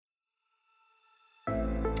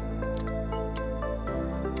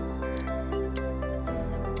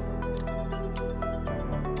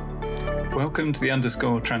Welcome to the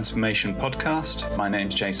Underscore Transformation podcast. My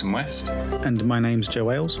name's Jason West. And my name's Joe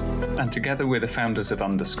Ailes. And together we're the founders of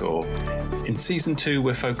Underscore. In Season 2,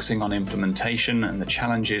 we're focusing on implementation and the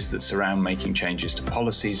challenges that surround making changes to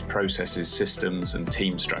policies, processes, systems, and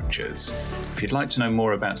team structures. If you'd like to know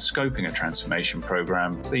more about scoping a transformation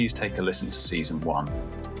program, please take a listen to Season 1.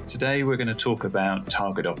 Today, we're going to talk about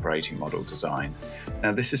target operating model design.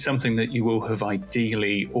 Now, this is something that you will have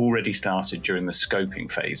ideally already started during the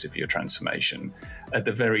scoping phase of your transformation. At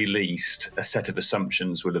the very least, a set of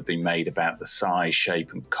assumptions will have been made about the size,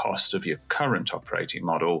 shape, and cost of your current operating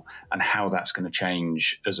model and how that's going to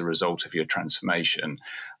change as a result of your transformation.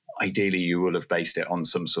 Ideally, you will have based it on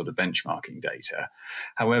some sort of benchmarking data.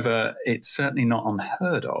 However, it's certainly not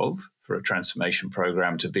unheard of for a transformation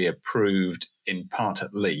program to be approved, in part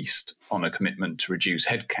at least, on a commitment to reduce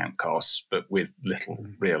headcount costs, but with little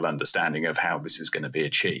real understanding of how this is going to be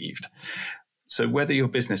achieved. So whether your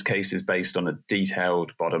business case is based on a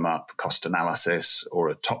detailed bottom-up cost analysis or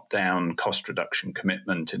a top-down cost reduction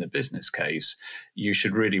commitment in a business case, you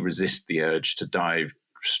should really resist the urge to dive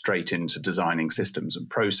straight into designing systems and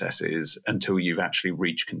processes until you've actually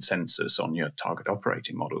reached consensus on your target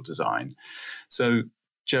operating model design. So,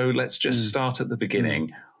 Joe, let's just start at the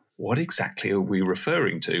beginning. What exactly are we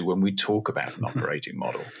referring to when we talk about an operating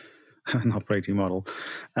model? An operating model.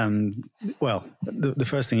 Well, the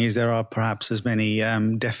first thing is there are perhaps as many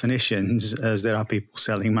definitions as there are people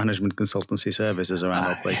selling management consultancy services around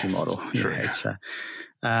operating model. True.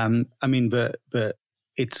 Yeah, but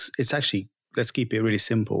it's actually, let's keep it really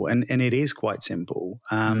simple, and it is quite simple.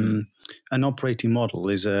 An operating model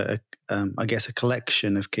is I guess a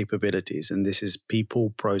collection of capabilities, and this is people,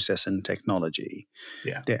 process, and technology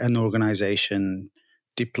that an organization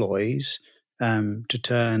deploys to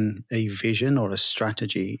turn a vision or a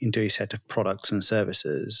strategy into a set of products and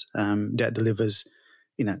services that delivers,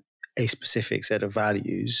 a specific set of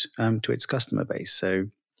values to its customer base. So,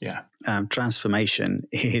 transformation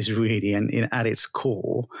is really, and at its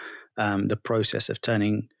core, the process of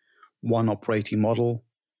turning one operating model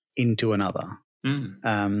into another.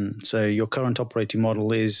 So your current operating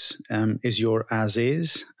model is your as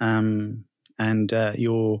is, and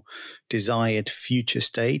your desired future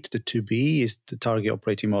state, the to be, is the target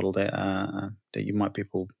operating model that you might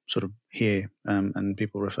people sort of hear and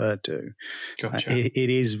people refer to. Gotcha. It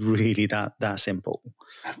is really that simple.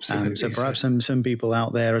 Absolutely. So perhaps some people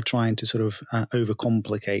out there are trying to sort of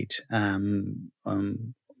overcomplicate,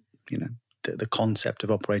 the concept of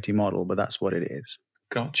operating model, but that's what it is.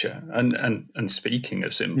 Gotcha. And speaking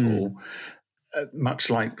of simple, much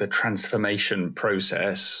like the transformation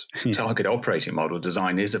process, target operating model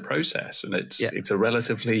design is a process, and it's a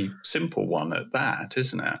relatively simple one at that,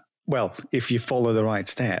 isn't it? Well, if you follow the right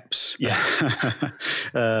steps, and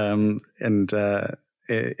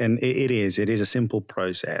it is a simple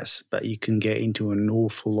process, but you can get into an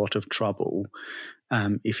awful lot of trouble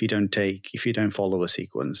if you don't follow a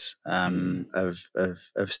sequence of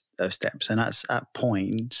steps, and at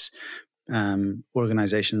points,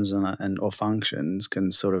 organizations or functions can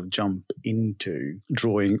sort of jump into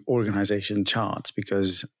drawing organization charts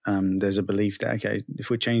because there's a belief that, if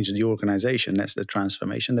we change the organization, that's the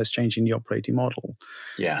transformation, that's changing the operating model.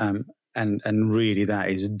 And really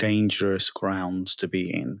that is dangerous grounds to be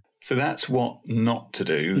in. So that's what not to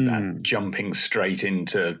do, that jumping straight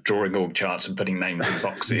into drawing org charts and putting names in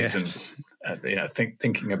boxes and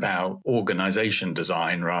thinking about organization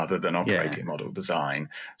design rather than operating model design.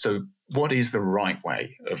 So what is the right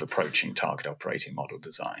way of approaching target operating model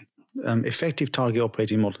design? Effective target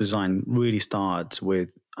operating model design really starts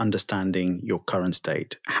with understanding your current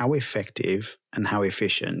state, how effective and how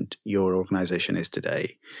efficient your organization is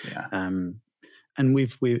today. And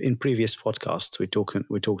we've in previous podcasts we talked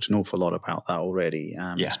an awful lot about that already,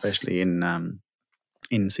 especially in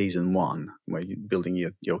season 1, where you're building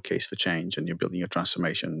your case for change and you're building your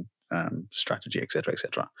transformation strategy, et cetera, et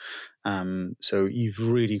cetera. So you've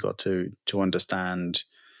really got to understand,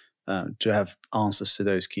 to have answers to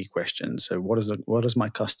those key questions. So what does my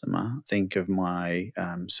customer think of my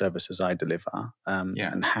services I deliver,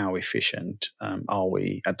 and how efficient are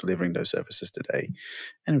we at delivering those services today?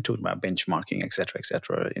 And we talked about benchmarking, et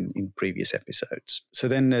cetera, in previous episodes. So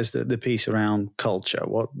then there's the piece around culture.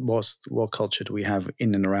 What culture do we have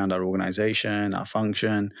in and around our organization, our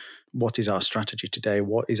function? What is our strategy today?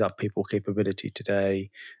 What is our people capability today?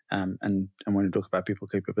 And when we talk about people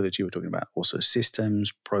capability, we're talking about also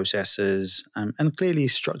systems, processes, and clearly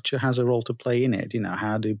structure has a role to play in it.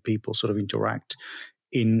 How do people sort of interact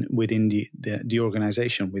within the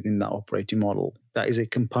organization, within that operating model. That is a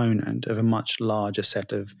component of a much larger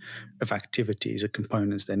set of activities, or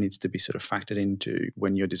components that needs to be sort of factored into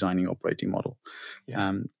when you're designing operating model.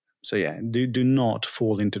 Yeah. Do not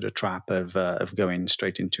fall into the trap of going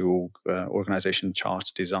straight into organization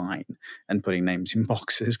chart design and putting names in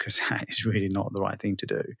boxes, because that is really not the right thing to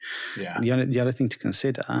do. Yeah. The other thing to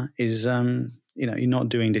consider is you're not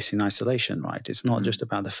doing this in isolation, right? It's not just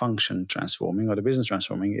about the function transforming or the business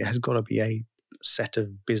transforming. It has got to be a set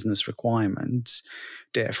of business requirements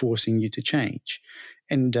that are forcing you to change.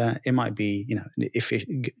 And it might be,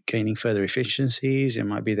 gaining further efficiencies. It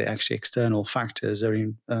might be that actually external factors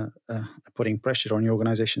are putting pressure on your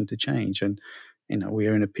organization to change. And, we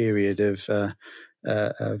are in a period of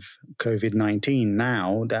COVID-19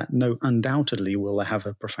 now that undoubtedly will have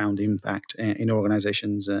a profound impact in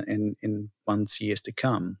organizations in months, years to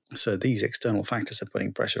come. So these external factors are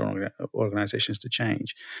putting pressure on organizations to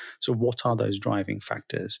change. So what are those driving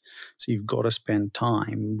factors? So you've got to spend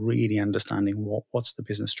time really understanding what's the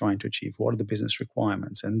business trying to achieve, what are the business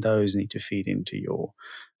requirements, and those need to feed into your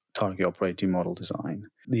target operating model design.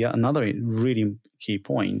 Another really key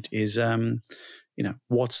point is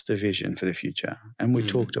what's the vision for the future? And we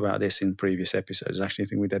talked about this in previous episodes. Actually, I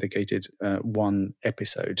think we dedicated one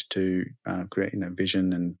episode to creating a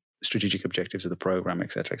vision and strategic objectives of the program,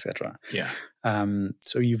 et cetera, et cetera. Yeah.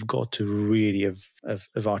 So you've got to really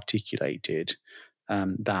have articulated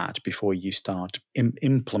that before you start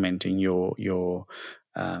implementing your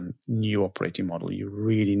new operating model. You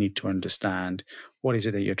really need to understand what is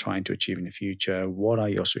it that you're trying to achieve in the future. What are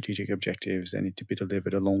your strategic objectives that need to be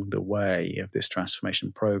delivered along the way of this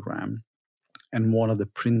transformation program? And what are the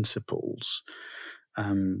principles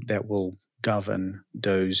that will govern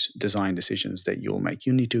those design decisions that you'll make?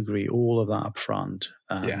 You need to agree all of that up front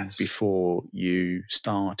before you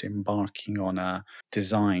start embarking on a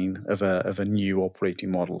design of a new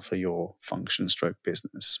operating model for your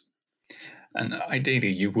function/business. And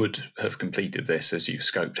ideally, you would have completed this as you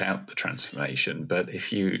scoped out the transformation. But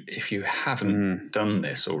if you haven't done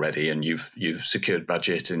this already, and you've secured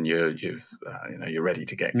budget and you're ready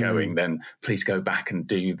to get going, then please go back and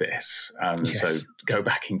do this. So go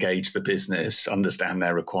back, engage the business, understand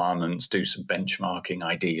their requirements, do some benchmarking,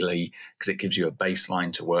 ideally, because it gives you a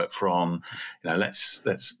baseline to work from. Let's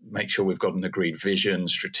make sure we've got an agreed vision,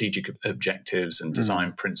 strategic objectives, and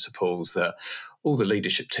design principles that all the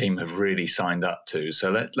leadership team have really signed up to. So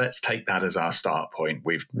let's take that as our start point.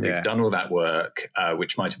 We've done all that work,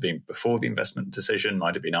 which might have been before the investment decision,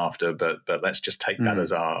 might have been after, but let's just take that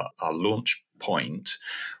as our launch point.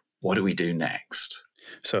 What do we do next?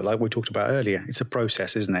 So like we talked about earlier, it's a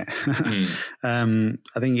process, isn't it?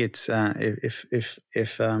 I think it's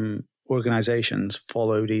if organizations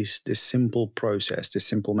follow this simple process, this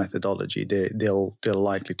simple methodology, they'll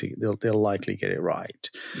likely get it right.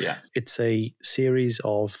 Yeah, it's a series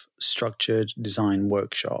of structured design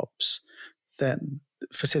workshops that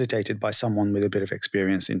facilitated by someone with a bit of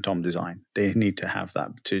experience in TOM design. They need to have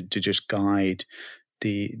that to just guide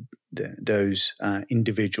those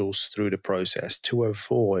individuals through the process to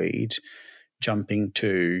avoid jumping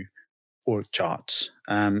to org charts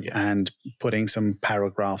and putting some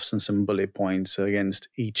paragraphs and some bullet points against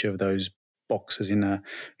each of those boxes in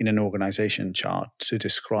an organization chart to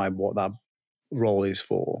describe what that role is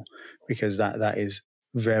for, because that is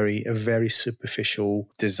a very superficial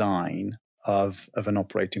design of an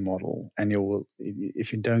operating model, and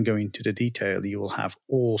if you don't go into the detail, you will have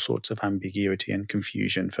all sorts of ambiguity and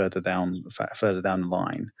confusion further down the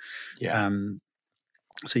line.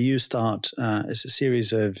 So you start it's a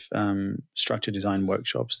series of structured design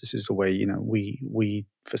workshops. This is the way we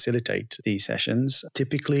facilitate these sessions.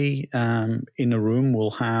 Typically, in a room,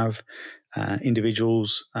 we'll have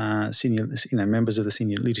individuals, senior, members of the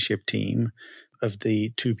senior leadership team of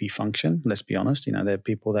the 2P function. Let's be honest, they're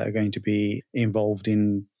people that are going to be involved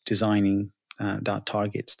in designing that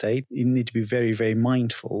target state. You need to be very, very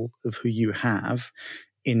mindful of who you have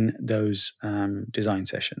in those design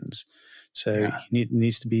sessions. So it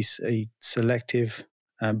needs to be a selective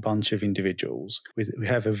bunch of individuals. We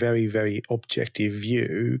have a very, very objective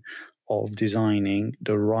view of designing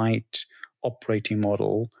the right operating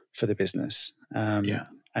model for the business,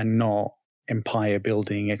 and not empire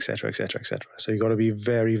building, et cetera, et cetera, et cetera. So you've got to be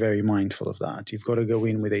very, very mindful of that. You've got to go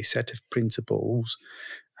in with a set of principles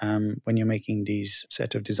when you're making these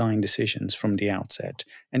set of design decisions from the outset.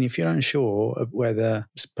 And if you're unsure of whether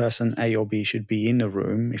person A or B should be in the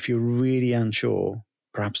room, if you're really unsure,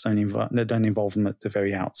 perhaps don't involve them at the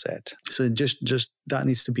very outset. So just that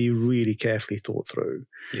needs to be really carefully thought through.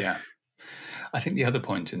 Yeah. I think the other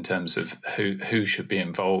point in terms of who should be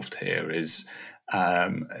involved here is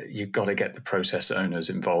you've got to get the process owners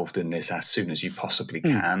involved in this as soon as you possibly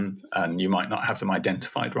can. And you might not have them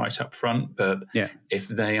identified right up front, but if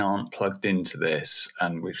they aren't plugged into this,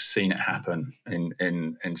 and we've seen it happen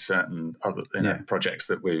in certain other projects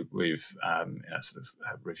that we've sort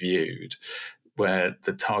of reviewed, where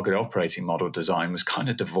the target operating model design was kind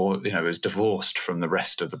of divorced from the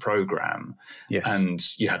rest of the program. Yes. And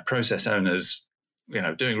you had process owners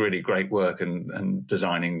doing really great work and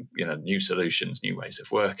designing, new solutions, new ways of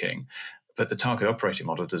working. But the target operating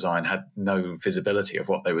model design had no visibility of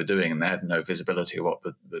what they were doing, and they had no visibility of what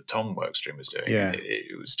the TOM workstream was doing. Yeah.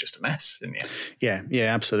 It was just a mess in the end. Yeah,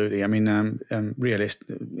 absolutely. I mean, in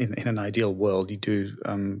an ideal world, you do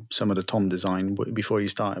some of the TOM design before you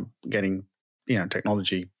start getting,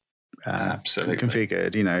 technology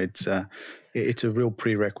configured. It's a real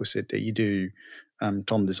prerequisite that you do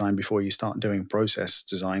TOM design before you start doing process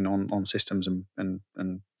design on systems and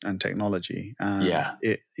technology.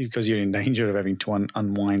 Because you're in danger of having to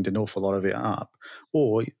unwind an awful lot of it up,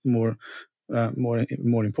 or more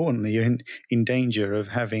importantly, you're in danger of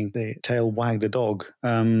having the tail wag the dog,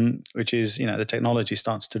 which is the technology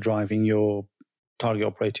starts to drive in your target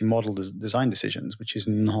operating model design decisions, which is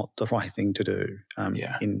not the right thing to do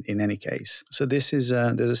in any case. So this is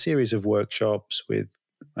there's a series of workshops with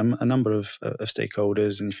a number of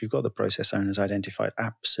stakeholders, and if you've got the process owners identified,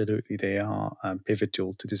 absolutely they are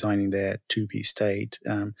pivotal to designing their to-be state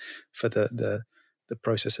for the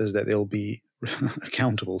processes that they'll be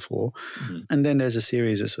accountable for. Mm-hmm. And then there's a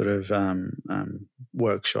series of sort of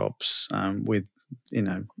workshops with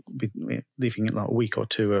leaving it like a week or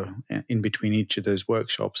two in between each of those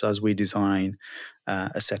workshops as we design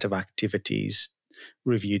a set of activities,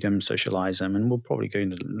 review them, socialize them, and we'll probably go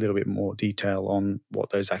into a little bit more detail on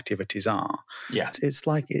what those activities are. Yeah, it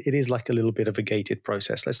is like a little bit of a gated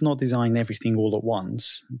process. Let's not design everything all at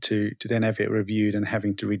once to then have it reviewed and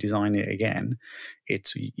having to redesign it again.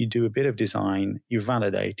 It's you do a bit of design, you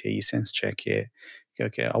validate it, you sense check it.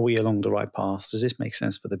 Okay, are we along the right path? Does this make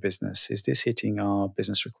sense for the business? Is this hitting our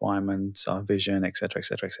business requirements, our vision, et cetera, et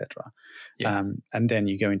cetera, et cetera? Yeah. And then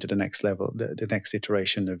you go into the next level, the next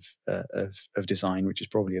iteration of design, which is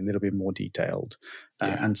probably a little bit more detailed,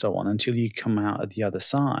 and so on, until you come out at the other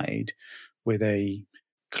side with a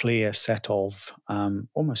clear set of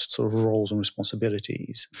almost sort of roles and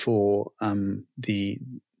responsibilities for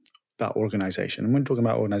that organization. And when talking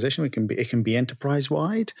about organization, it can be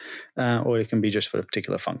enterprise-wide, or it can be just for a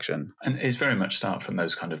particular function. And it's very much start from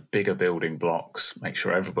those kind of bigger building blocks, make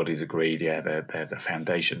sure everybody's agreed, they're the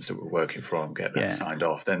foundations that we're working from, get that signed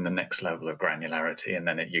off. Then the next level of granularity, and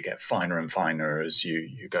then you get finer and finer as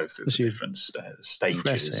you go through the different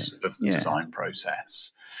stages of the design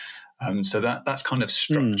process. So that's kind of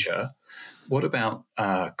structure. What about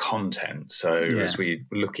content? So as we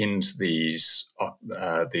look into these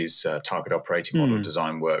target operating model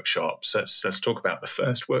design workshops, let's talk about the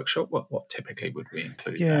first workshop. What typically would we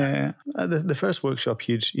include? The first workshop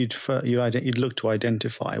you'd look to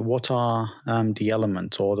identify what are the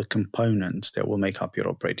elements or the components that will make up your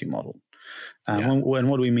operating model. And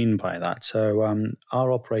what do we mean by that? So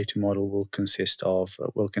our operating model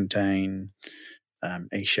will contain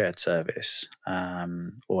a shared service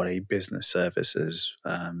or a business services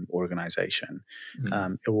organization.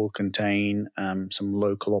 Mm-hmm. It will contain some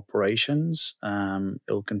local operations.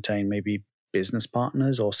 It will contain maybe business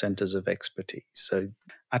partners or centers of expertise. So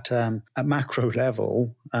at a macro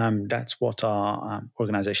level, that's what our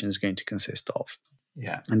organization is going to consist of.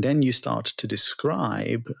 Yeah. And then you start to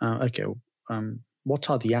describe, what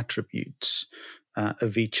are the attributes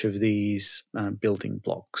of each of these building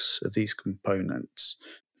blocks, of these components.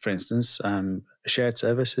 For instance, shared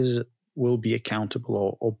services will be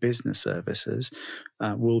accountable, or business services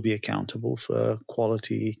will be accountable for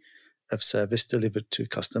quality of service delivered to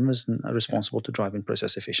customers and are responsible to driving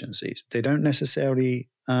process efficiencies. They don't necessarily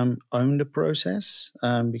own the process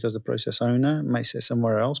because the process owner may sit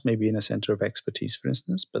somewhere else, maybe in a center of expertise, for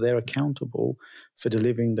instance, but they're accountable for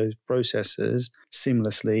delivering those processes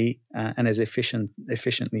seamlessly and as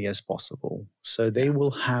efficiently as possible. So they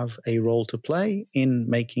will have a role to play in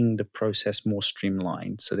making the process more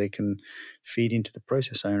streamlined. So they can feed into the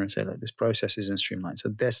process owner and say, look, this process isn't streamlined. So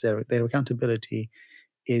that's their accountability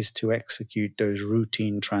is to execute those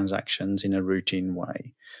routine transactions in a routine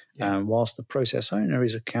way. Whilst the process owner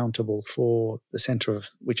is accountable for the center of,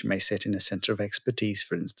 which may sit in a center of expertise,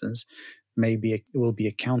 for instance, will be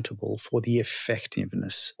accountable for the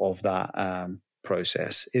effectiveness of that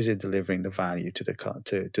process. Is it delivering the value to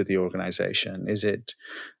the organization? Is it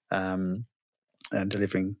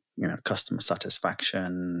delivering customer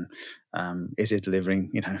satisfaction? Is it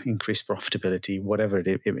delivering, increased profitability? Whatever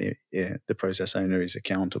the process owner is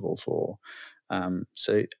accountable for.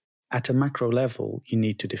 So at a macro level, you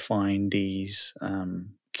need to define these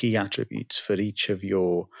key attributes for each of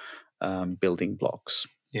your building blocks.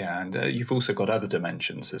 Yeah, and you've also got other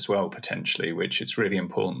dimensions as well, potentially, which it's really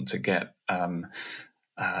important to get on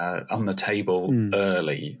the table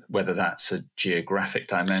early, whether that's a geographic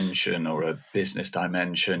dimension or a business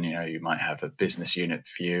dimension. You might have a business unit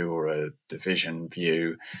view or a division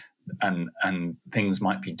view, and things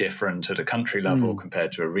might be different at a country level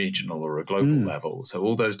compared to a regional or a global level. So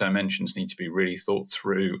all those dimensions need to be really thought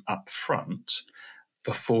through up front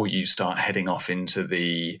before you start heading off into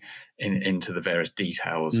the various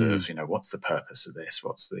details of, what's the purpose of this,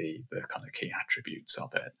 what's the kind of key attributes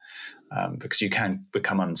of it, because you can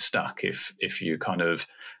become unstuck if you kind of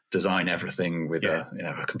design everything with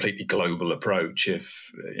a completely global approach.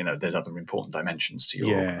 If there's other important dimensions to your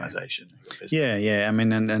organization. Yeah. I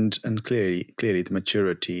mean, and clearly the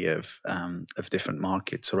maturity of different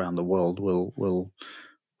markets around the world will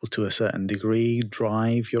to a certain degree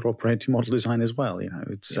drive your operating model design as well.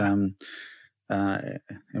 It's and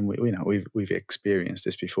we've experienced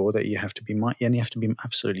this before, that you have to be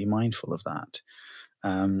absolutely mindful of that.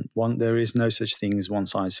 There is no such thing as one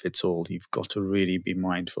size fits all. You've got to really be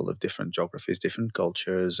mindful of different geographies, different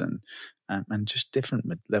cultures, and just different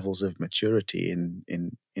levels of maturity in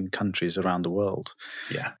countries around the world.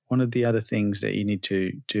 Yeah. One of the other things that you need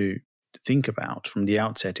to think about from the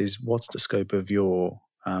outset is, what's the scope of your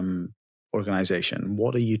organization?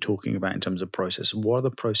 What are you talking about in terms of process? What are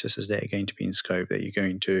the processes that are going to be in scope that you're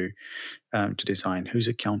going to design? Who's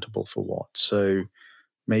accountable for what? So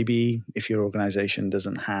maybe if your organization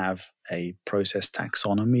doesn't have a process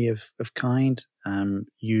taxonomy of kind,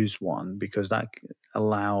 use one, because that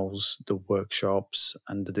allows the workshops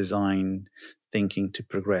and the design thinking to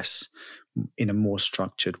progress in a more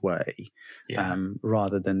structured way,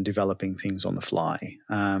 rather than developing things on the fly.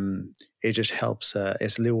 It just helps.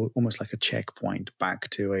 It's almost like a checkpoint back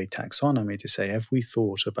to a taxonomy to say, have we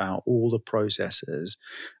thought about all the processes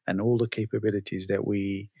and all the capabilities that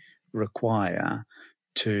we require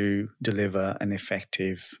to deliver an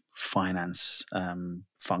effective finance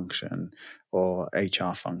function or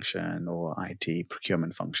HR function or IT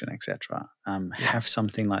procurement function, etc. Have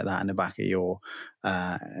something like that in the back of your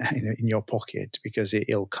in your pocket, because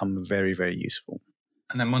it'll come very, very useful.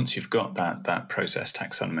 And then once you've got that process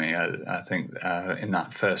taxonomy, I think in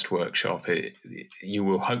that first workshop, you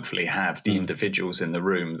will hopefully have the individuals in the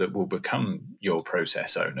room that will become your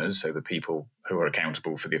process owners, so the people who are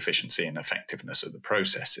accountable for the efficiency and effectiveness of the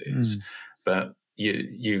processes. But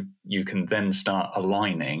you can then start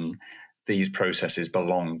aligning these processes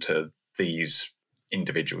belong to these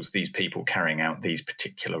individuals, these people carrying out these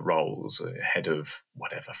particular roles, head of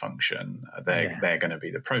whatever function, they're going to be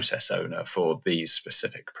the process owner for these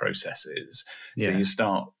specific processes. So you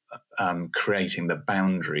start creating the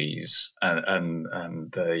boundaries and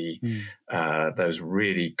those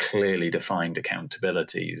really clearly defined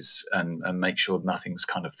accountabilities, and make sure nothing's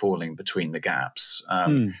kind of falling between the gaps.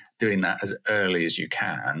 Doing that as early as you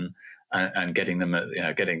can. And getting them,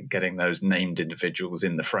 getting those named individuals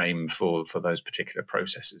in the frame for those particular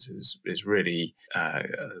processes is really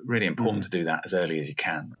really important to do that as early as you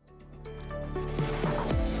can.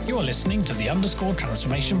 You are listening to the Underscore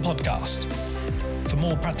Transformation Podcast. For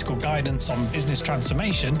more practical guidance on business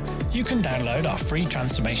transformation, you can download our free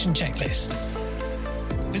transformation checklist.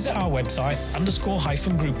 Visit our website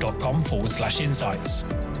underscore-group.com/insights.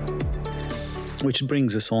 Which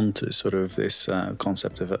brings us on to sort of this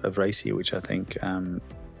concept of RACI, which I think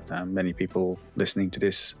many people listening to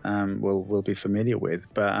this will be familiar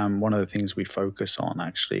with. But one of the things we focus on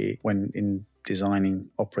actually when in designing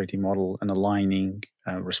operating model and aligning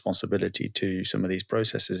responsibility to some of these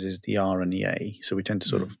processes is the R and the A. So we tend to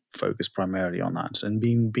sort of focus primarily on that, and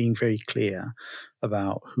being very clear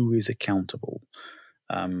about who is accountable.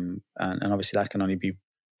 And obviously that can only be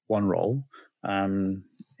one role.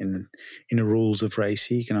 In the rules of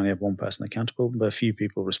RACI, you can only have one person accountable, but a few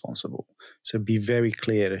people responsible. So be very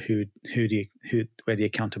clear where the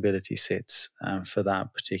accountability sits for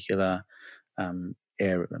that particular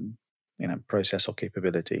area, process or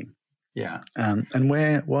capability. Yeah. And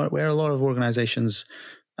where a lot of organizations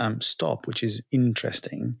stop, which is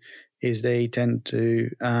interesting, is they tend to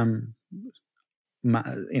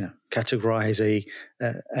categorize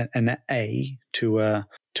an A to a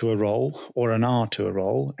role or an R to a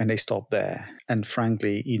role, and they stop there. And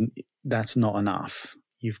frankly, that's not enough.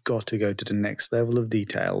 You've got to go to the next level of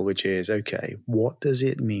detail, which is, okay, what does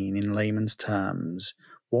it mean in layman's terms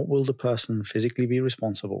what will the person physically be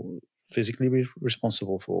responsible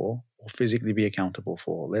for, or physically be accountable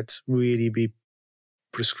for? Let's really be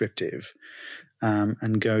prescriptive,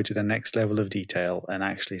 and go to the next level of detail and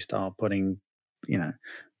actually start putting,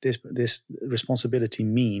 this responsibility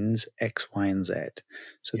means X, Y, and Z,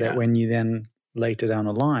 so that when you then later down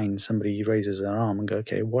the line, somebody raises their arm and go,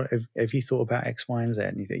 okay, what have you thought about X, Y, and Z?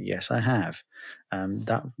 And you think, yes, I have.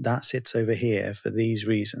 That sits over here for these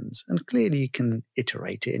reasons. And clearly you can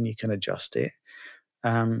iterate it and you can adjust it.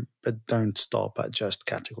 But don't stop at just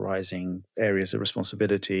categorizing areas of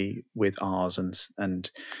responsibility with R's and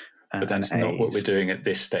but that's not what we're doing at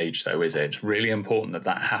this stage, though, is it? It's really important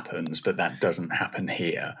that happens, but that doesn't happen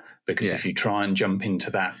here. Because if you try and jump into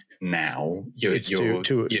that now,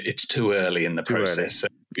 it's too early in the process. So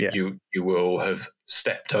you will have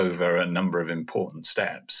stepped over a number of important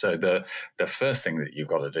steps. So the first thing that you've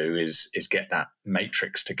got to do is get that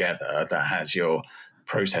matrix together that has your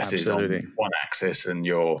processes on one axis and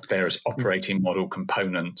your various operating model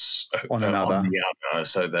components on the other,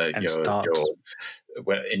 so that your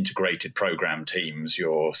integrated program teams,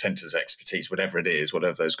 your centers of expertise, whatever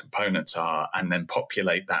those components are, and then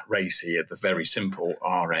populate that RACI at the very simple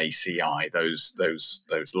RACI,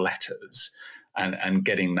 those letters, and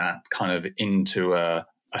getting that kind of into a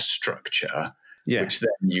structure, which then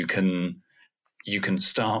you can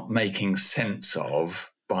start making sense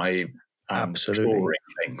of by drawing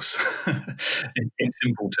things in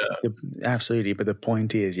simple terms. Absolutely, but the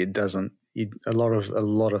point is, it doesn't. A lot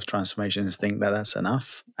of transformations think that that's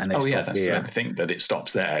enough, and I think that it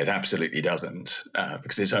stops there. It absolutely doesn't,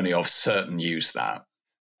 because it's only of certain use that,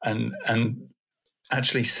 and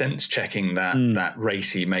actually sense checking that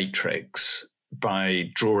RACI matrix by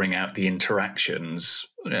drawing out the interactions,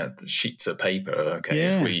 sheets of paper.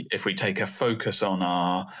 Okay, if we take a focus on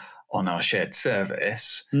our shared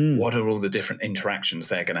service, what are all the different interactions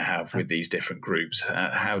they're going to have with these different groups?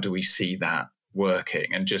 How do we see that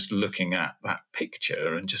working? And just looking at that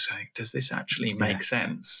picture and just saying, does this actually make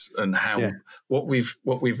sense? And how what we've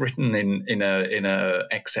written in a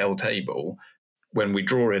Excel table, when we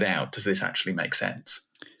draw it out, does this actually make sense?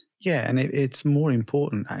 Yeah, and it's more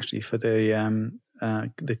important actually for the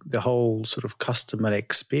whole sort of customer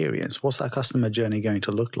experience. What's that customer journey going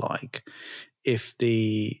to look like if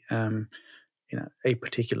the a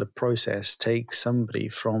particular process takes somebody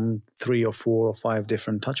from 3 or 4 or 5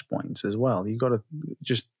 different touch points as well? You've got to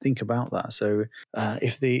just think about that. So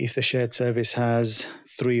if the shared service has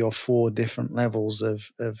 3 or 4 different levels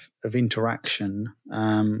of interaction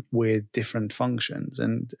with different functions,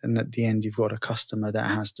 and at the end you've got a customer that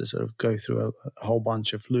has to sort of go through a whole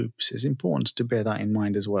bunch of loops, it's important to bear that in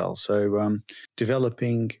mind as well. So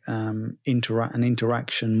developing an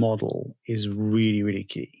interaction model is really, really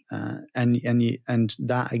key. And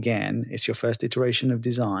that, again, it's your first iteration of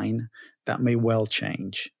design. That may well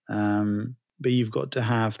change, but you've got to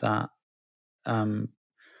have that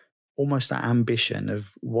almost that ambition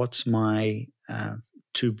of what's my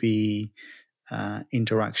to-be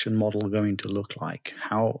interaction model going to look like?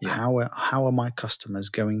 How are my customers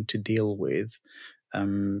going to deal with?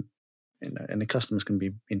 And the customers can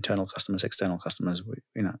be internal customers, external customers.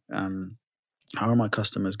 How are my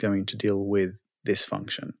customers going to deal with this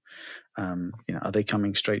function? Are they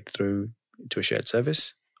coming straight through to a shared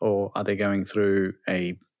service, or are they going through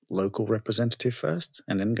a local representative first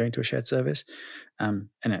and then going to a shared service?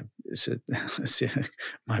 It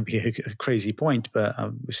might be a crazy point, but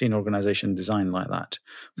we've seen organization design like that,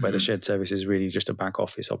 where the shared service is really just a back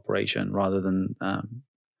office operation rather than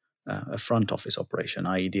a front office operation,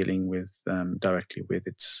 i.e. dealing with directly with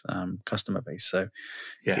its customer base. So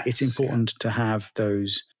it's important to have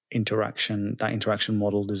that interaction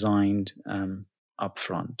model designed up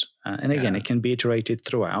front. And again, it can be iterated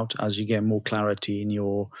throughout as you get more clarity in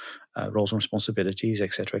your roles and responsibilities,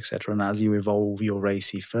 et cetera, et cetera. And as you evolve your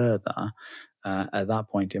RACI further, at that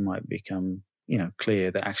point, it might become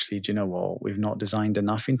clear that actually, do you know what, we've not designed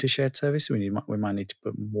enough into shared service. We might need to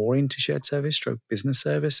put more into shared service, stroke business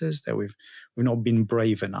services, that we've not been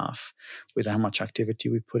brave enough with how much activity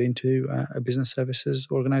we put into a business services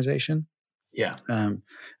organization.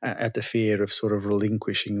 At the fear of sort of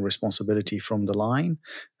relinquishing responsibility from the line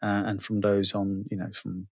and from those on,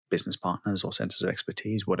 from business partners or centers of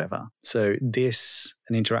expertise, whatever. So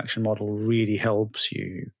an interaction model really helps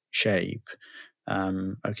you shape,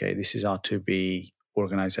 this is our to-be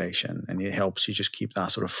organization, and it helps you just keep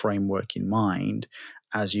that sort of framework in mind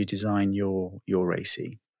as you design your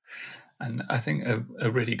RACI. And I think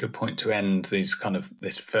a really good point to end this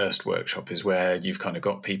first workshop is where you've kind of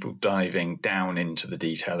got people diving down into the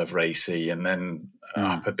detail of RACI, and then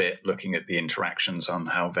up a bit looking at the interactions on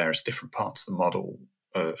how various different parts of the model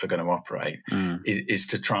are going to operate, is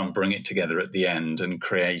to try and bring it together at the end and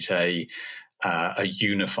create a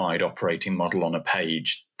unified operating model on a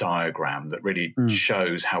page diagram that really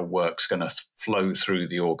shows how work's going to flow through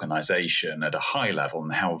the organization at a high level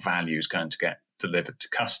and how value is going to get delivered to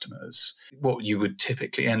customers. What you would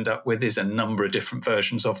typically end up with is a number of different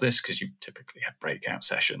versions of this, because you typically have breakout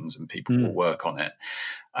sessions and people will work on it.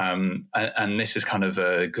 And this is kind of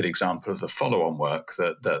a good example of the follow-on work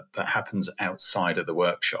that happens outside of the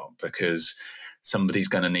workshop, because somebody's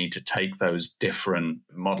going to need to take those different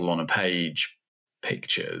model on a page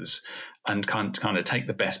pictures and kind of take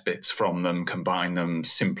the best bits from them, combine them,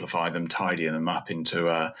 simplify them, tidy them up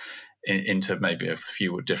into maybe a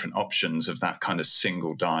few different options of that kind of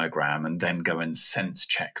single diagram, and then go and sense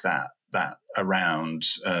check that around,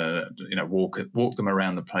 walk them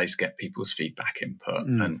around the place, get people's feedback input,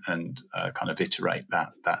 and kind of iterate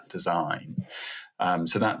that design.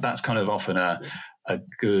 So that's kind of often a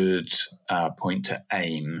good point to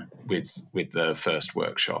aim with the first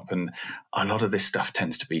workshop. And a lot of this stuff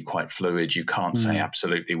tends to be quite fluid. You can't say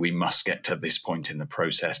absolutely we must get to this point in the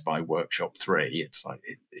process by workshop 3. It's like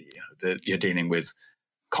you're dealing with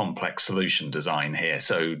complex solution design here,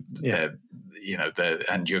 so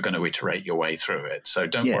and you're going to iterate your way through it. So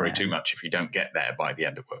don't worry too much if you don't get there by the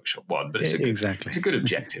end of workshop 1. But it's a good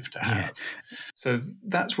objective to have. So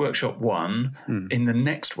that's workshop 1. In the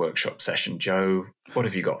next workshop session, Joe, what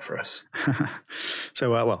have you got for us?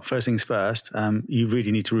 So, first things first, you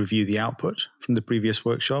really need to review the output from the previous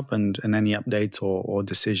workshop and any updates or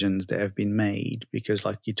decisions that have been made, because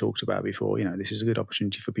like you talked about before, this is a good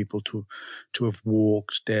opportunity for people to have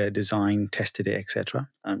walked their design, tested it, etc.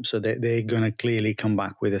 So they're going to clearly come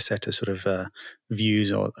back with a set of sort of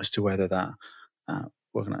views as to whether that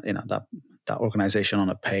organization on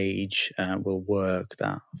a page will work,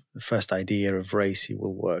 that the first idea of RACI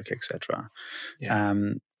will work, etc.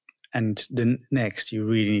 And then next, you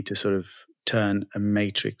really need to sort of turn a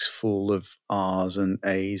matrix full of R's and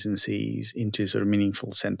A's and C's into sort of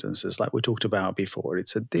meaningful sentences, like we talked about before.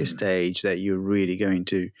 It's at this stage that you're really going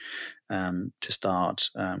to start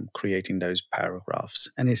creating those paragraphs.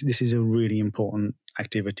 And this is a really important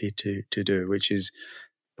activity to do, which is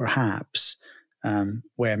perhaps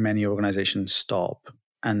where many organizations stop,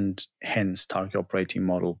 and hence target operating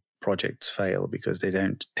model projects fail, because they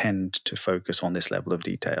don't tend to focus on this level of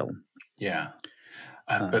detail.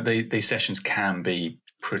 But these sessions can be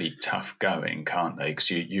pretty tough going, can't they?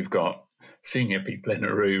 Because you've got senior people in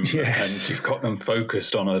a room, and you've got them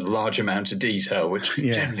focused on a large amount of detail, which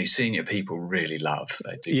generally senior people really love.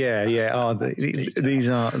 They do.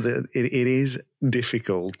 It is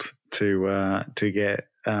difficult to get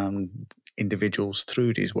individuals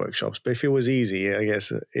through these workshops, but if it was easy, I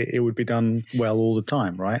guess it would be done well all the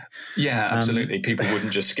time, right? Yeah, absolutely. People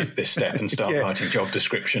wouldn't just skip this step and start writing job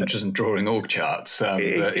descriptions and drawing org charts.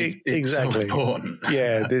 It's exactly so important.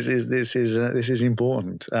 This is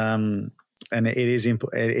important, and it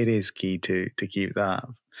is key to keep that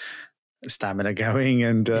stamina going,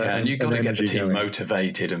 and you've got to get the team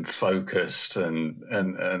motivated and focused, and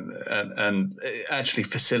actually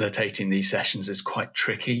facilitating these sessions is quite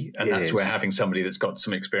tricky, and that's where having somebody that's got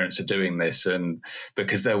some experience of doing this, and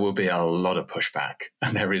because there will be a lot of pushback,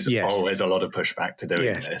 and there is always a lot of pushback to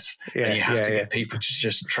doing this, and you have to get people to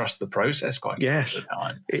just trust the process quite all the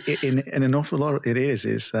time. In an awful lot, it is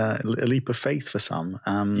a leap of faith for some,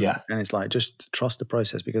 and it's like, just trust the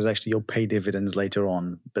process, because actually you'll pay dividends later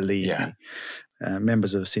on, believe me.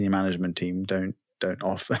 Members of a senior management team don't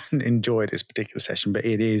often enjoy this particular session, but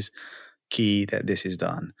it is key that this is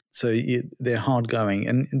done. So they're hard going.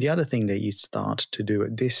 And the other thing that you start to do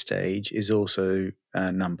at this stage is also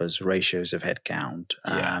numbers, ratios of headcount.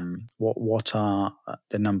 What are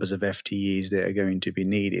the numbers of FTEs that are going to be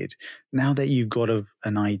needed? Now that you've got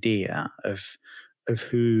an idea of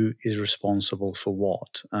who is responsible for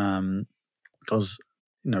what, because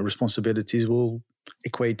responsibilities will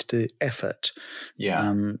equate to effort.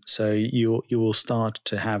 So you will start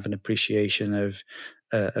to have an appreciation of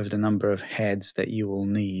the number of heads that you will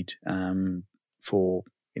need for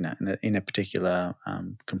in a particular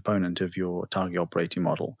component of your target operating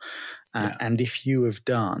model. And if you have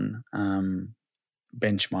done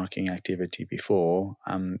benchmarking activity before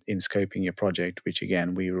in scoping your project, which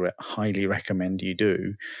again we highly recommend you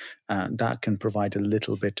do, that can provide a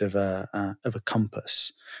little bit of a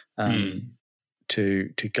compass to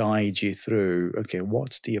guide you through,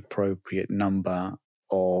 what's the appropriate number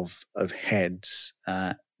of heads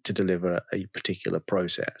to deliver a particular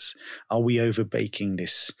process? Are we overbaking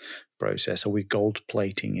this process? Are we gold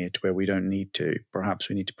plating it where we don't need to? Perhaps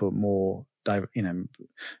we need to put more,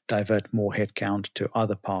 divert more headcount to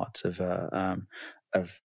other parts of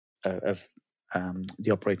the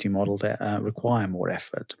operating model that require more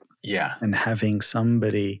effort. Yeah. And having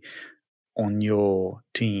somebody on your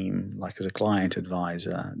team, like as a client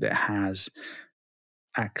advisor, that has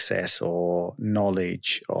access or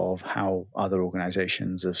knowledge of how other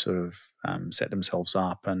organizations have sort of set themselves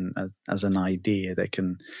up, and as an idea that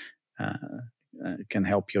can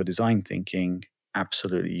help your design thinking.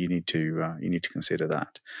 Absolutely, you need to consider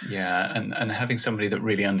that. Yeah, and having somebody that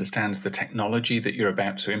really understands the technology that you're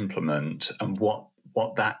about to implement and what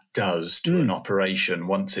that does to an operation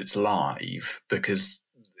once it's live, because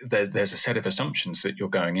there's a set of assumptions that you're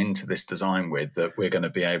going into this design with, that we're going to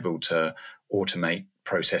be able to automate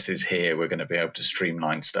processes here, we're going to be able to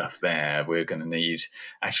streamline stuff there, we're going to need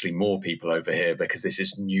actually more people over here because this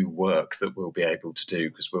is new work that we'll be able to do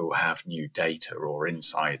because we'll have new data or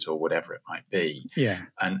insight or whatever it might be. Yeah.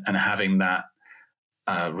 And having that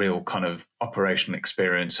real kind of operational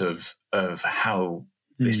experience of how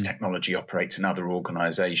this technology operates in other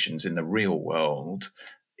organizations in the real world,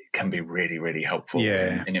 it can be really, really helpful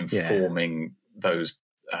in informing those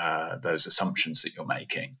assumptions that you're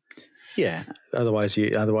making. Yeah. Otherwise,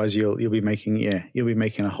 you'll be making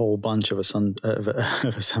a whole bunch of assumptions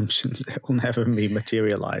that will never be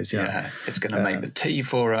materialized. It's going to make the tea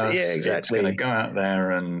for us. Yeah, exactly. It's going to go out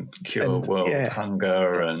there and cure world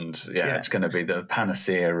hunger, and it's going to be the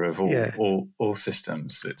panacea of all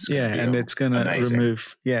systems. It's going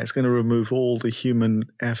to remove all the human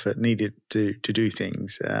effort needed to do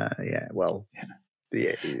things.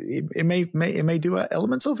 It may do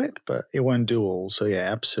elements of it, but it won't do all. So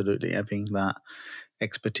absolutely, having that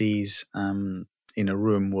expertise in a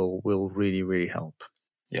room will really, really help.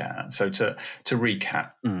 Yeah. So to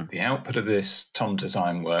recap, the output of this Tom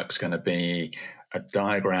design work is going to be a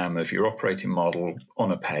diagram of your operating model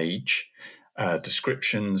on a page,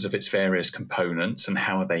 descriptions of its various components and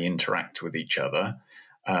how they interact with each other.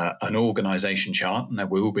 An organization chart, and there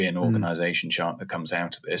will be an organization chart that comes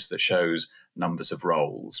out of this that shows numbers of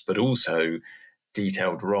roles, but also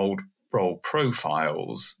detailed role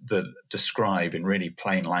profiles that describe in really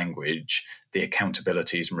plain language the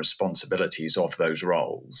accountabilities and responsibilities of those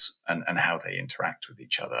roles and how they interact with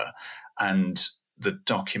each other, and the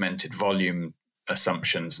documented volume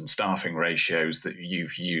assumptions and staffing ratios that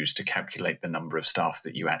you've used to calculate the number of staff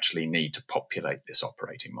that you actually need to populate this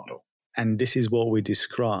operating model. And this is what we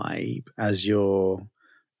describe as your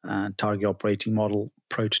target operating model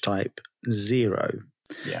prototype 0.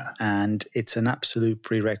 Yeah. And it's an absolute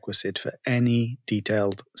prerequisite for any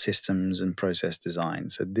detailed systems and process design.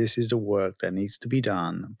 So this is the work that needs to be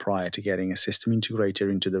done prior to getting a system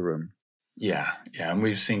integrator into the room. Yeah. And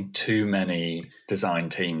we've seen too many design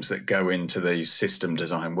teams that go into these system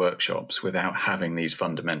design workshops without having these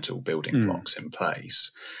fundamental building blocks in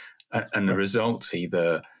place. And the result's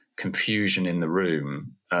either confusion in the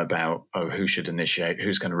room about, who should initiate,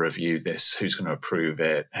 who's going to review this, who's going to approve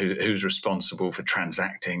it, who's responsible for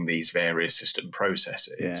transacting these various system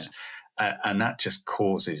processes. And that just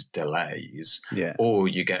causes delays. Or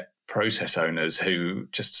you get process owners who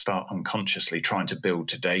just start unconsciously trying to build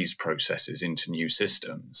today's processes into new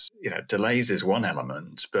systems. Delays is one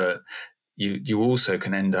element, but you also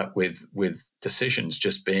can end up with decisions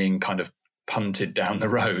just being kind of punted down the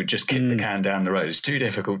road, just kick the can down the road. It's too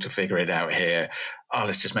difficult to figure it out here.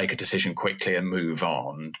 Let's just make a decision quickly and move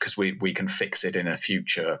on because we can fix it in a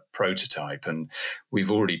future prototype. And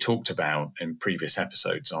we've already talked about in previous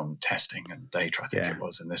episodes on testing and data, I think it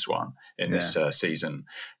was in this one, this season,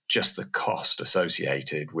 just the cost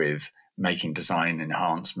associated with making design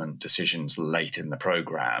enhancement decisions late in the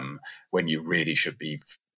program when you really should be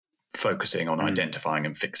focusing on identifying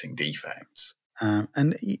and fixing defects.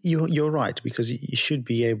 And you're right, because you should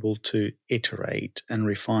be able to iterate and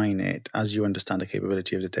refine it as you understand the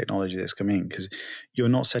capability of the technology that's coming in, because you're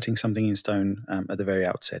not setting something in stone at the very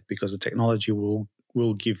outset, because the technology will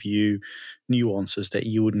give you nuances that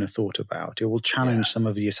you wouldn't have thought about. It will challenge some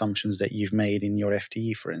of the assumptions that you've made in your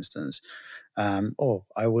FTE, for instance.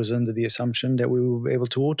 I was under the assumption that we will be able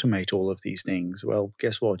to automate all of these things. Well,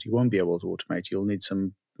 guess what? You won't be able to automate. You'll need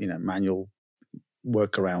some manual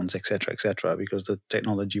workarounds, etc., because the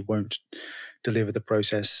technology won't deliver the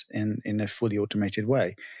process in a fully automated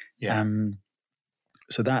way.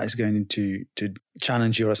 So that is going to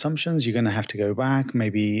challenge your assumptions. You're going to have to go back,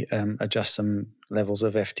 maybe adjust some levels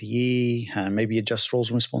of FTE, maybe adjust roles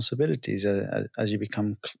and responsibilities as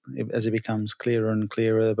it becomes clearer and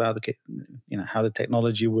clearer about how the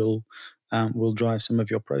technology will drive some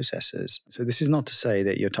of your processes. So this is not to say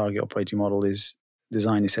that your target operating model is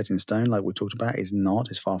design is set in stone, like we talked about. It's not.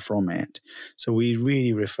 It's far from it. So we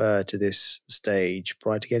really refer to this stage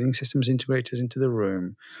prior to getting systems integrators into the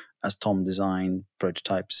room as Tom Design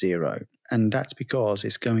Prototype 0. And that's because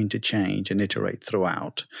it's going to change and iterate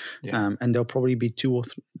throughout. Yeah. And there'll probably be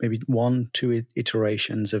maybe 1-2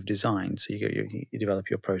 iterations of design. So you develop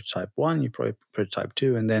your prototype 1, your prototype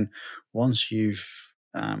 2, and then once you've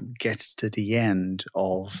get to the end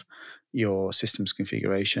of your systems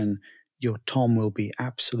configuration, your Tom will be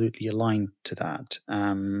absolutely aligned to that.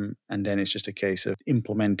 And then it's just a case of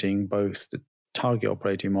implementing both the target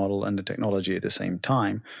operating model and the technology at the same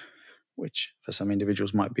time, which for some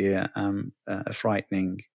individuals might be a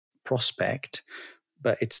frightening prospect,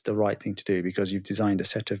 but it's the right thing to do because you've designed a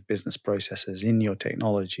set of business processes in your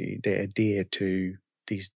technology that adhere to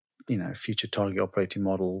these, future target operating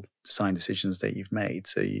model design decisions that you've made.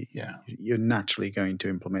 So you're naturally going to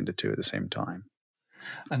implement the two at the same time.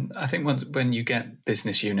 And I think when you get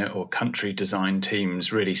business unit or country design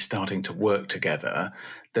teams really starting to work together,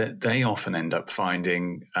 that they often end up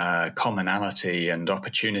finding commonality and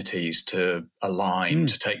opportunities to align,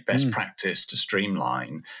 to take best practice, to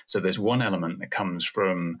streamline. So there's one element that comes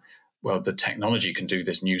from, well, the technology can do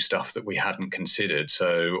this new stuff that we hadn't considered,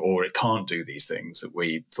 or it can't do these things that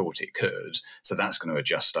we thought it could. So that's going to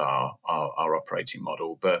adjust our operating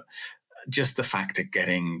model. But just the fact of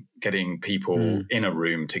getting people in a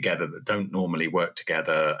room together that don't normally work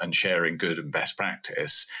together and sharing good and best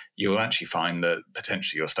practice, you'll actually find that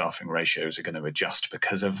potentially your staffing ratios are going to adjust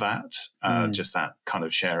because of that, just that kind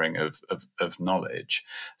of sharing of knowledge.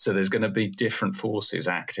 So there's going to be different forces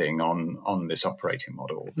acting on this operating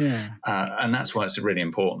model. And that's why it's really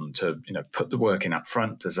important to put the work in up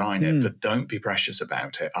front, design it, but don't be precious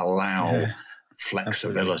about it. Allow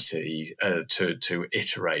flexibility to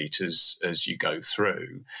iterate as you go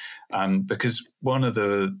through, because one of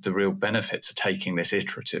the real benefits of taking this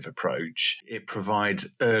iterative approach, it provides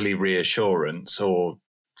early reassurance or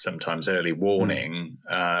sometimes early warning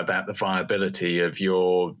about the viability of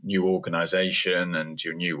your new organization and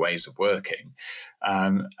your new ways of working.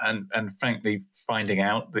 And frankly, finding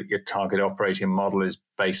out that your target operating model is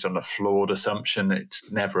based on a flawed assumption, it's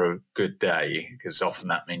never a good day, because often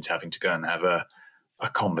that means having to go and have a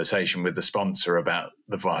conversation with the sponsor about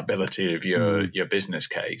the viability of your business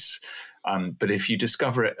case. But if you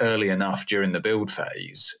discover it early enough during the build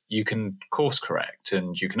phase, you can course correct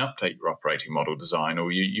and you can update your operating model design,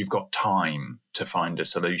 or you've got time to find a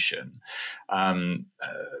solution.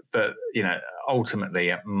 But ultimately,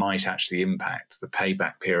 it might actually impact the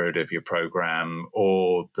payback period of your program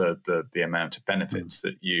or the amount of benefits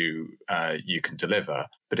that you can deliver.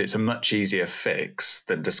 But it's a much easier fix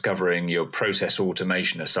than discovering your process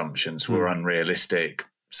automation assumptions were unrealistic,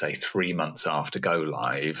 say 3 months after go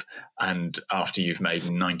live, and after you've made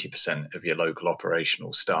 90% of your local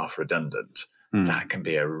operational staff redundant. That can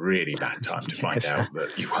be a really bad time to find out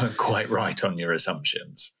that you weren't quite right on your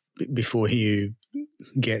assumptions. Before you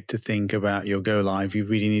get to think about your go live, you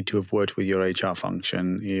really need to have worked with your HR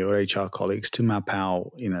function, your HR colleagues, to map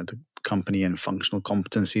out, the company and functional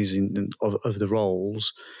competencies of the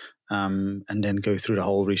roles, and then go through the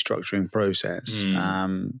whole restructuring process.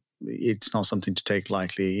 It's not something to take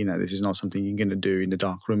lightly. This is not something you're going to do in the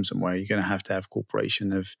dark room somewhere. You're going to have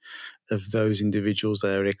cooperation of those individuals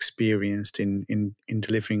that are experienced in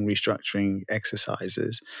delivering restructuring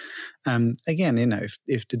exercises. Again,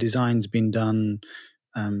 if the design's been done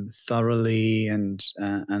thoroughly and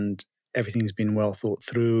everything's been well thought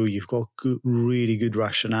through, you've got really good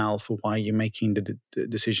rationale for why you're making the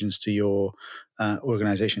decisions to your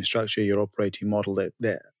organization structure, your operating model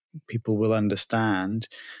that people will understand.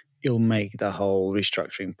 You'll make the whole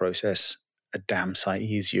restructuring process a damn sight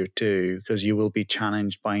easier too, because you will be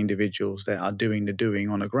challenged by individuals that are doing the doing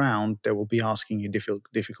on the ground. They will be asking you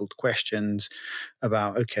difficult questions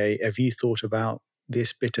about, okay, have you thought about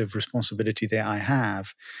this bit of responsibility that I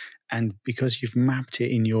have? And because you've mapped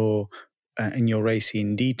it in your RACI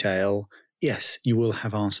in detail, yes, you will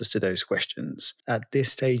have answers to those questions. At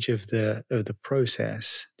this stage of the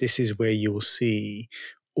process, this is where you will see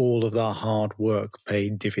all of that hard work pay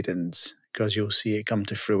dividends, because you'll see it come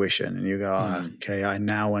to fruition and you go, okay, I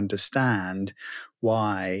now understand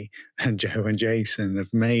why Joe and Jason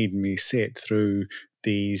have made me sit through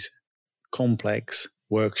these complex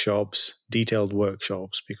workshops, detailed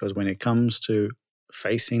workshops, because when it comes to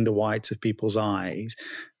facing the whites of people's eyes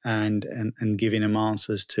and giving them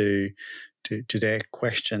answers to their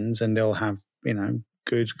questions, and they'll have,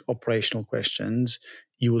 good operational questions,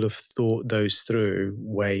 you will have thought those through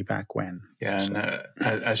way back when. Yeah,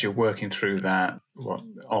 and as you're working through that what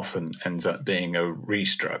often ends up being a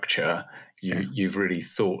restructure, you've really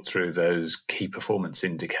thought through those key performance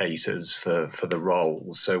indicators for the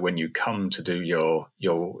roles. So when you come to do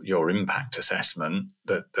your impact assessment,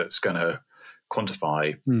 that's going to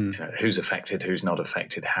quantify who's affected, who's not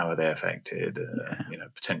affected, how are they affected,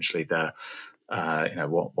 potentially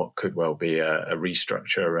what could well be a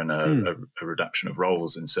restructure and a reduction of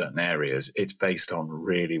roles in certain areas. It's based on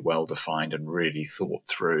really well defined and really thought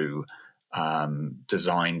through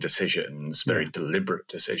design decisions, very deliberate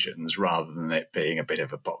decisions, rather than it being a bit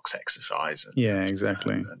of a box exercise.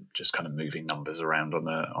 Exactly. And just kind of moving numbers around on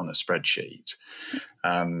a spreadsheet.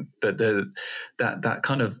 But that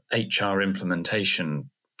kind of HR implementation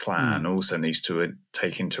plan also needs to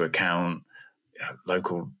take into account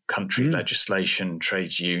local country legislation,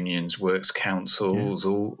 trades unions, works councils,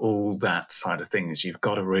 all that side of things. You've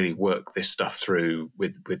got to really work this stuff through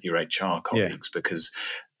with your HR colleagues, because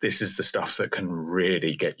this is the stuff that can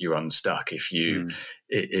really get you unstuck if you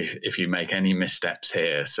make any missteps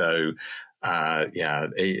here. So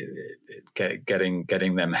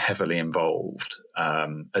getting them heavily involved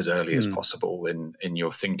as early as possible in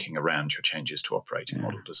your thinking around your changes to operating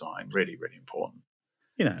model design, really, really important.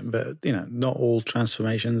 But not all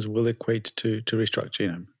transformations will equate to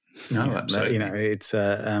restructure. No, absolutely. It's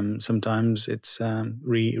sometimes it's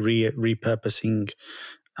repurposing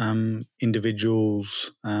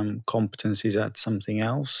individuals' competencies at something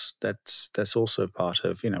else. That's also part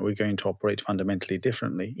of we're going to operate fundamentally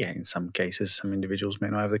differently. In some cases, some individuals may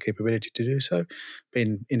not have the capability to do so, but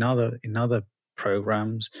in other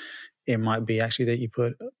programs, it might be actually that you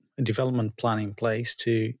put a development plan in place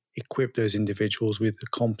to equip those individuals with the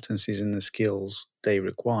competencies and the skills they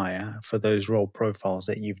require for those role profiles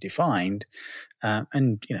that you've defined,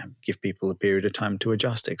 and give people a period of time to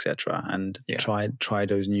adjust, etc., and try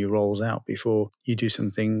those new roles out before you do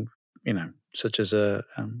something such as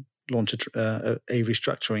launch a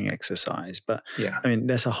restructuring exercise. But I mean,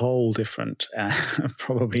 there's a whole different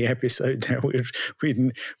probably episode that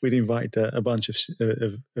we'd invite a bunch of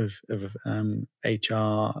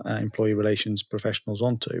HR employee relations professionals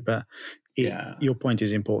onto. But your point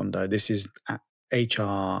is important, though. This is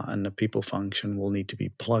HR, and the people function will need to be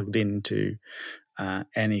plugged into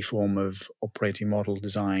any form of operating model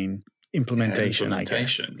design implementation. I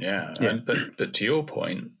guess. But to your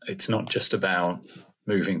point, it's not just about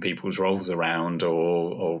moving people's roles around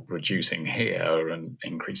or reducing here and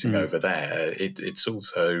increasing over there. It's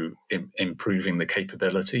also improving the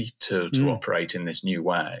capability to operate in this new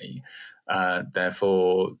way.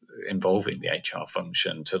 Therefore, involving the HR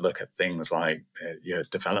function to look at things like your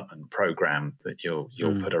development program that you'll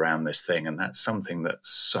put around this thing. And that's something that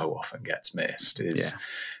so often gets missed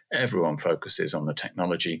everyone focuses on the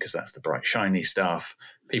technology because that's the bright, shiny stuff.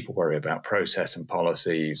 People worry about process and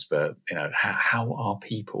policies, but how are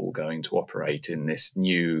people going to operate in this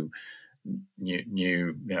new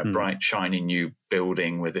bright, shiny new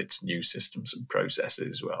building with its new systems and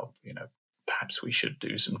processes? Well, perhaps we should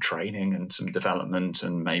do some training and some development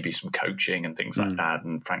and maybe some coaching and things like that.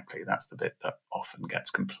 And frankly, that's the bit that often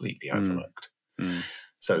gets completely overlooked.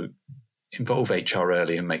 So involve HR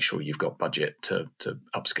early and make sure you've got budget to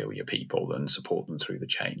upskill your people and support them through the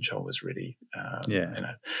change. I was really,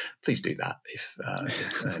 please do that if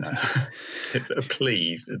a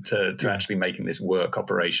plea to actually making this work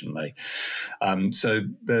operationally. So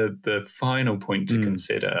the final point to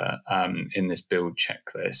consider in this build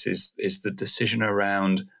checklist is the decision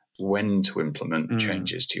around when to implement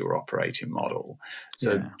changes to your operating model.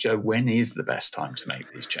 So, Joe, when is the best time to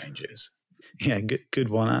make these changes? Yeah, good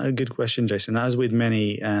one. A good question, Jason. As with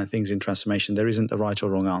many things in transformation, there isn't a right or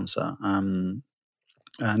wrong answer.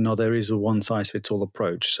 No, there is a one-size-fits-all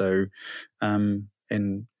approach. So,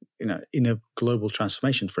 in a global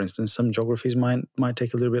transformation, for instance, some geographies might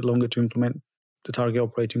take a little bit longer to implement the target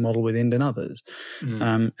operating model within than others.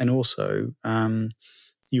 And also,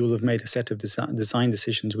 you will have made a set of design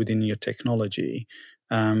decisions within your technology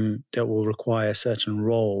that will require certain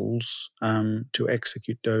roles to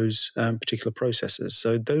execute those particular processes.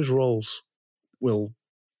 So those roles will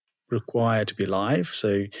require to be live.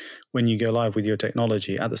 So when you go live with your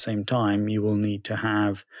technology, at the same time, you will need to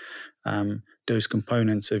have those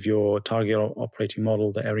components of your target operating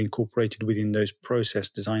model that are incorporated within those process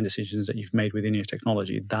design decisions that you've made within your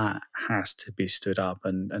technology. That has to be stood up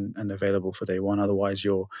and available for day one. Otherwise,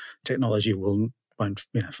 your technology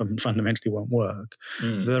fundamentally won't work.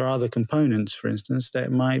 There are other components, for instance,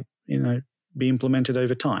 that might be implemented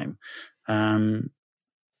over time.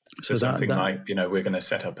 So something like we're going to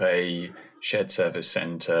set up a shared service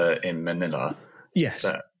center in Manila. Yes,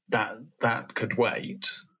 that could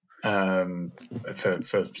wait.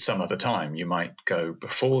 for some other time. You might go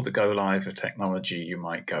before the go live of technology, you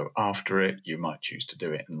might go after it, you might choose to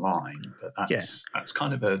do it in line, but that's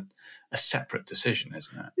kind of a separate decision,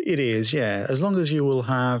 isn't it? It is, yeah. As long as you will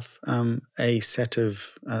have a set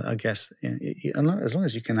of, as long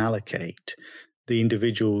as you can allocate the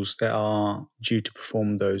individuals that are due to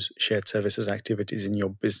perform those shared services activities in your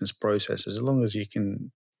business processes, as long as you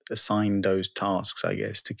can assign those tasks, I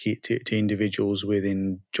guess, to individuals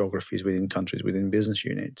within geographies, within countries, within business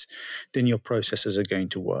units, then your processes are going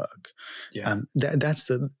to work. Yeah. That's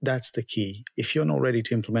the key. If you're not ready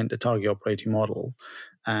to implement the target operating model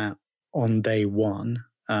on day one,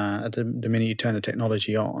 the minute you turn the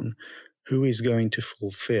technology on, who is going to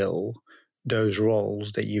fulfill those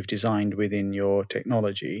roles that you've designed within your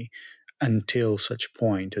technology until such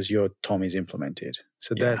point as your TOM is implemented?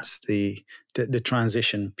 So that's the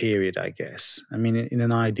transition period, I guess. I mean, in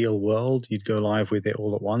an ideal world, you'd go live with it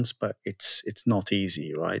all at once, but it's not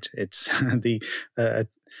easy, right? It's the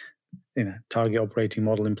target operating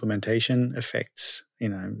model implementation affects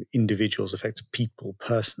individuals, affects people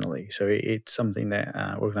personally. So it's something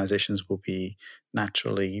that organizations will be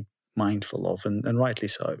naturally mindful of, and rightly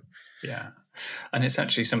so. Yeah. And it's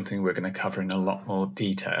actually something we're going to cover in a lot more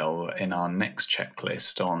detail in our next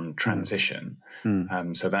checklist on transition.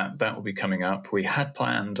 So that will be coming up. We had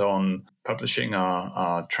planned on publishing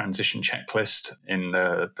our transition checklist in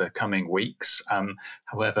the coming weeks.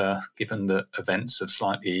 However, given that events have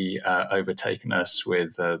slightly overtaken us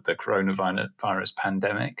with the coronavirus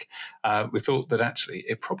pandemic, we thought that actually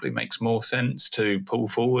it probably makes more sense to pull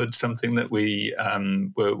forward something that we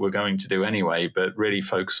were going to do anyway, but really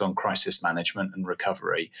focus on crisis management and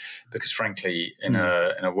recovery. Because frankly, in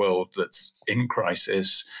a world that's in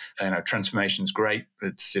crisis, transformation's great.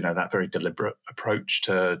 It's that very deliberate approach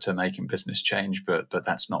to making business change, but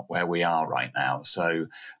that's not where we are right now. So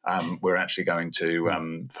we're actually going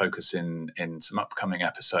to focus in some upcoming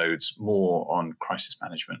episodes more on crisis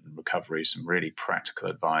management and recovery, some really practical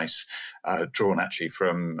advice drawn actually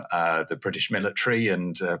from the British military,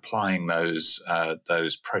 and applying those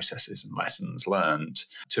processes and lessons learned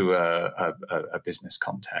to a business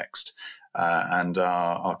context. And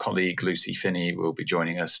our colleague Lucy Finney will be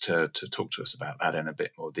joining us to talk to us about that in a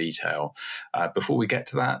bit more detail. Before we get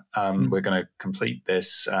to that, we're going to complete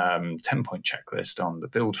this 10-point checklist on the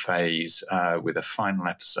build phase with a final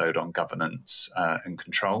episode on governance and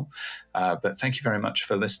control. But thank you very much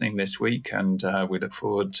for listening this week, and we look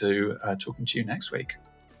forward to talking to you next week.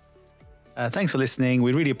 Thanks for listening.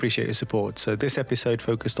 We really appreciate your support. So this episode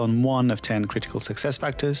focused on 1 of 10 critical success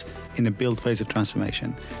factors in the build phase of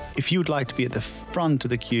transformation. If you'd like to be at the front of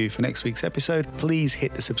the queue for next week's episode, please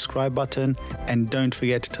hit the subscribe button, and don't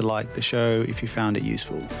forget to like the show if you found it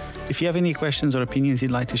useful. If you have any questions or opinions you'd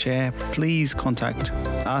like to share, please contact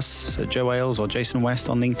us, so Joe Ailes or Jason West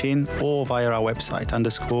on LinkedIn, or via our website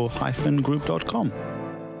 _group.com.